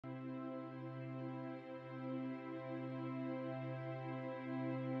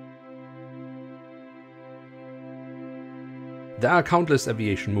There are countless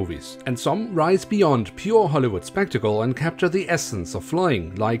aviation movies, and some rise beyond pure Hollywood spectacle and capture the essence of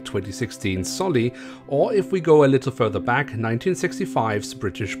flying, like 2016's Sully, or if we go a little further back, 1965's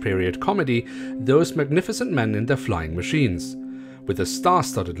British period comedy, Those Magnificent Men in Their Flying Machines. With a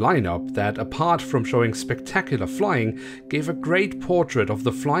star-studded lineup that, apart from showing spectacular flying, gave a great portrait of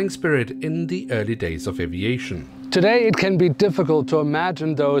the flying spirit in the early days of aviation. Today it can be difficult to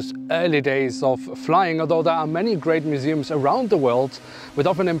imagine those early days of flying, although there are many great museums around the world with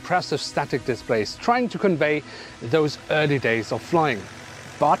often impressive static displays trying to convey those early days of flying.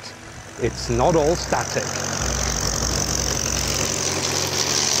 But it's not all static.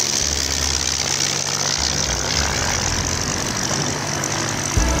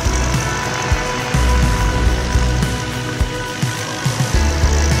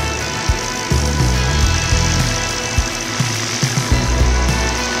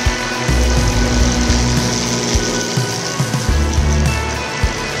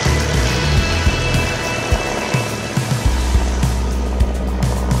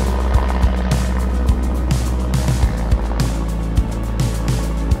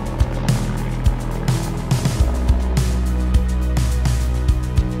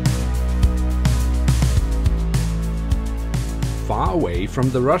 Far away from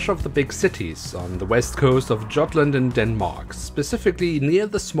the rush of the big cities, on the west coast of Jutland in Denmark, specifically near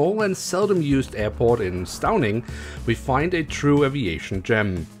the small and seldom used airport in Stauning, we find a true aviation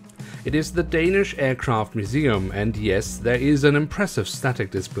gem. It is the Danish Aircraft Museum, and yes, there is an impressive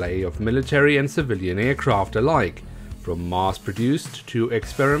static display of military and civilian aircraft alike, from mass-produced to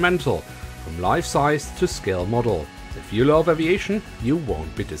experimental, from life-size to scale model. If you love aviation, you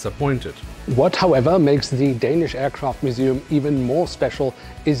won't be disappointed. What, however, makes the Danish Aircraft Museum even more special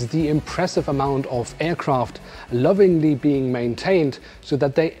is the impressive amount of aircraft lovingly being maintained so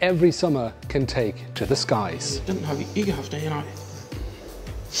that they every summer can take to the skies. Den har vi ikke haft af, nej.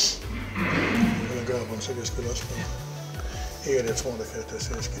 Den gør på en sikker spil også. Ikke at jeg tror, der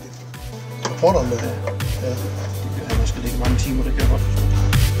ser skidt ud. Rapporterne med det. Ja. Det kan have måske ligge mange timer, det kan jeg godt forstå.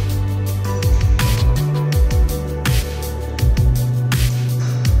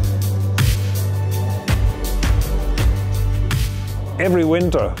 Every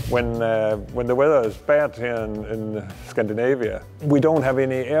winter, when the weather is bad here in Scandinavia, we don't have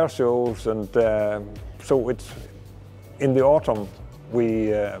any air shows, and so it's in the autumn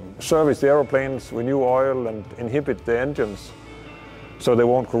we service the aeroplanes, renew oil, and inhibit the engines so they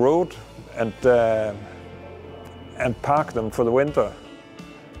won't corrode, and park them for the winter.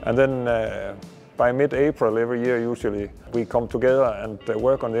 And then by mid-April every year, usually, we come together and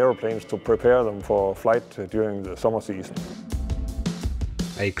work on the aeroplanes to prepare them for flight during the summer season.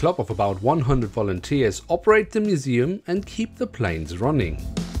 A club of about 100 volunteers operate the museum and keep the planes running.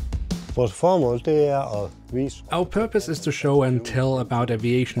 Our purpose is to show and tell about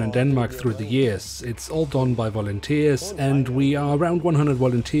aviation in Denmark through the years. It's all done by volunteers, and we are around 100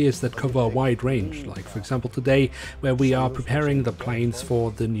 volunteers that cover a wide range, like for example today, where we are preparing the planes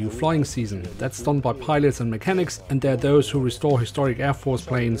for the new flying season. That's done by pilots and mechanics, and there are those who restore historic Air Force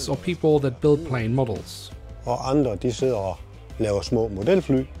planes or people that build plane models.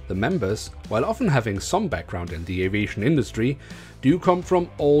 The members, while often having some background in the aviation industry, do come from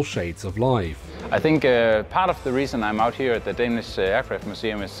all shades of life. I think part of the reason I'm out here at the Danish Aircraft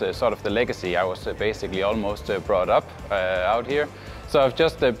Museum is sort of the legacy. I was basically almost brought up out here, so I've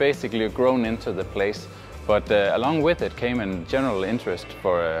just basically grown into the place. But along with it came a general interest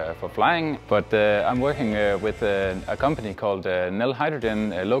for flying. But I'm working with a company called Nel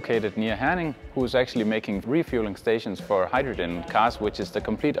Hydrogen, located near Herning, who's actually making refueling stations for hydrogen cars, which is the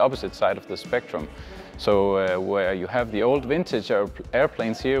complete opposite side of the spectrum. So where you have the old vintage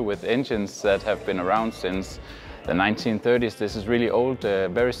airplanes here with engines that have been around since the 1930s. This is really old,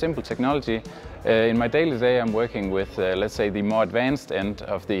 very simple technology. In my daily day I'm working with, let's say, the more advanced end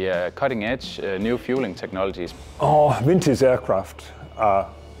of the cutting-edge new fueling technologies. Oh, vintage aircraft are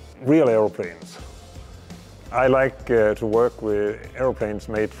real aeroplanes. I like to work with aeroplanes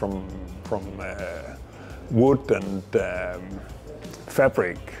made from wood and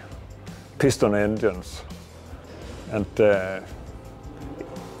fabric, piston engines, and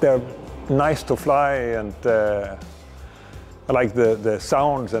they're nice to fly, and I like the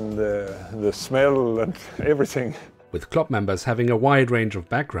sounds and the smell and everything. With club members having a wide range of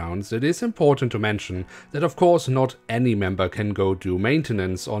backgrounds, it is important to mention that of course not any member can go do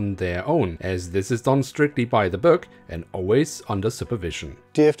maintenance on their own, as this is done strictly by the book and always under supervision.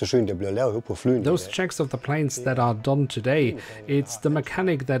 Those checks of the planes that are done today, it's the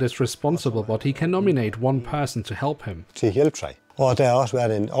mechanic that is responsible, but he can nominate one person to help him. Og der har også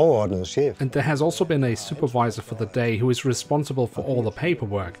været en overordnet chef. And there has also been a supervisor for the day who is responsible for all the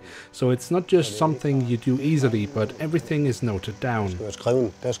paperwork. So it's not just something you do easily, but everything is noted down.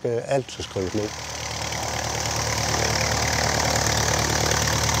 Der skal alt skrives ned.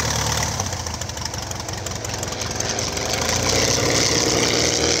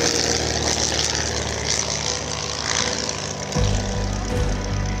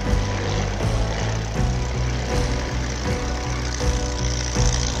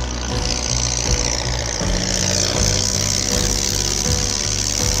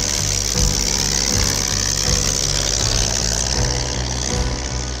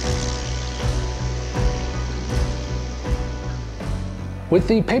 With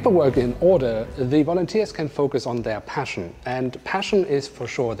the paperwork in order, the volunteers can focus on their passion. And passion is for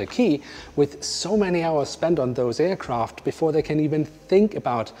sure the key, with so many hours spent on those aircraft before they can even think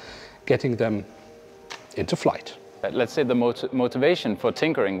about getting them into flight. Let's say the motivation for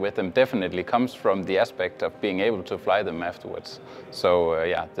tinkering with them definitely comes from the aspect of being able to fly them afterwards. So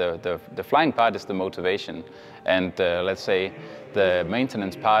yeah, the flying part is the motivation. And let's say the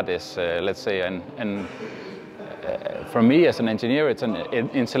maintenance part is, let's say, for me as an engineer, it's an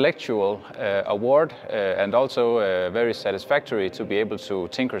intellectual award and also very satisfactory to be able to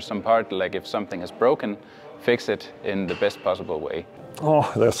tinker some part, like if something is broken, fix it in the best possible way.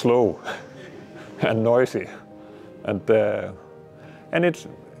 Oh, they're slow and noisy, and it's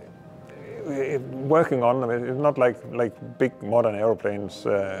working on them. It's not like big modern aeroplanes.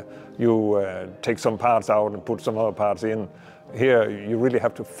 You take some parts out and put some other parts in. Here, you really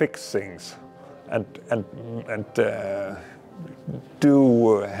have to fix things. And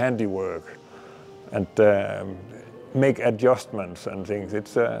do handiwork and make adjustments and things.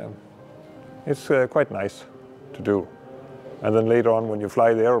 It's quite nice to do. And then later on, when you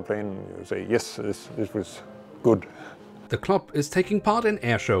fly the airplane, you say, yes, this was good. The club is taking part in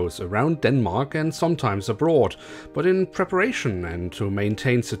air shows around Denmark and sometimes abroad, but in preparation and to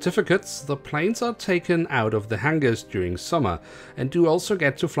maintain certificates, the planes are taken out of the hangars during summer and do also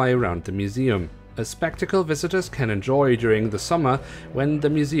get to fly around the museum. A spectacle visitors can enjoy during the summer when the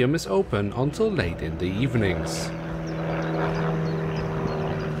museum is open until late in the evenings.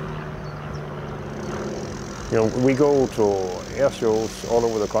 You know, we go to air shows all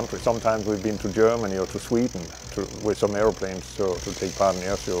over the country. Sometimes we've been to Germany or to Sweden with some airplanes to take part in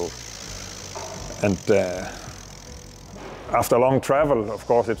air shows. And after long travel, of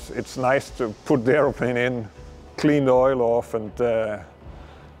course, it's nice to put the airplane in, clean the oil off, and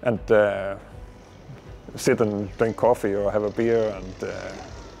sit and drink coffee or have a beer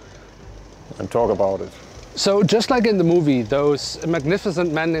and talk about it. So just like in the movie, those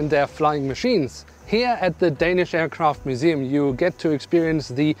magnificent men in their flying machines, here at the Danish Aircraft Museum you get to experience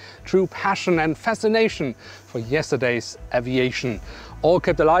the true passion and fascination for yesterday's aviation, all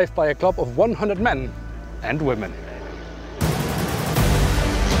kept alive by a club of 100 men and women.